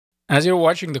As you're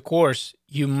watching the course,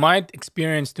 you might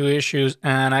experience two issues,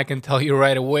 and I can tell you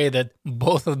right away that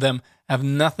both of them have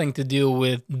nothing to do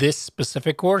with this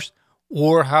specific course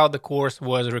or how the course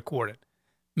was recorded.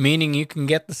 Meaning you can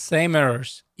get the same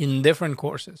errors in different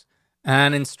courses,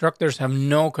 and instructors have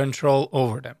no control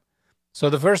over them. So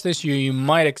the first issue you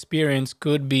might experience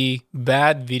could be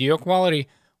bad video quality,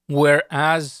 where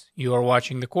as you are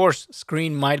watching the course,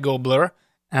 screen might go blur,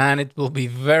 and it will be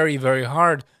very, very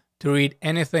hard to read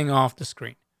anything off the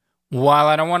screen. While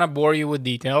I don't want to bore you with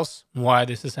details why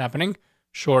this is happening,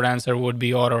 short answer would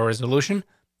be auto resolution.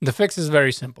 The fix is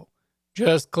very simple.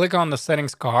 Just click on the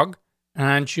settings cog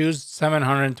and choose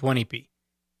 720p.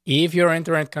 If your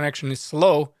internet connection is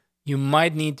slow, you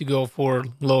might need to go for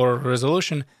lower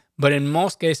resolution, but in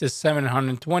most cases,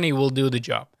 720 will do the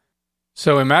job.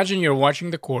 So imagine you're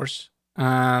watching the course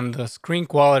and the screen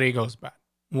quality goes bad.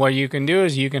 What you can do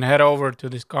is you can head over to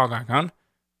this cog icon,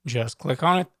 just click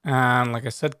on it, and like I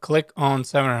said, click on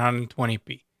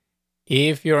 720p.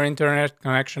 If your internet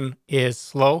connection is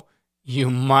slow, you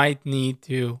might need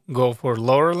to go for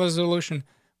lower resolution,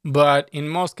 but in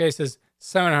most cases,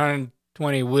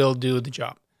 720 will do the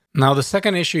job. Now, the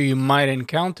second issue you might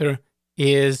encounter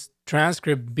is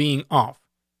transcript being off,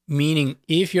 meaning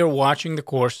if you're watching the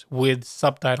course with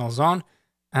subtitles on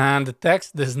and the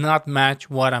text does not match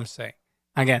what I'm saying.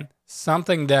 Again,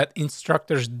 something that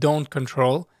instructors don't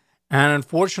control. And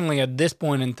unfortunately, at this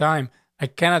point in time, I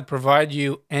cannot provide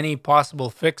you any possible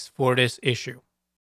fix for this issue.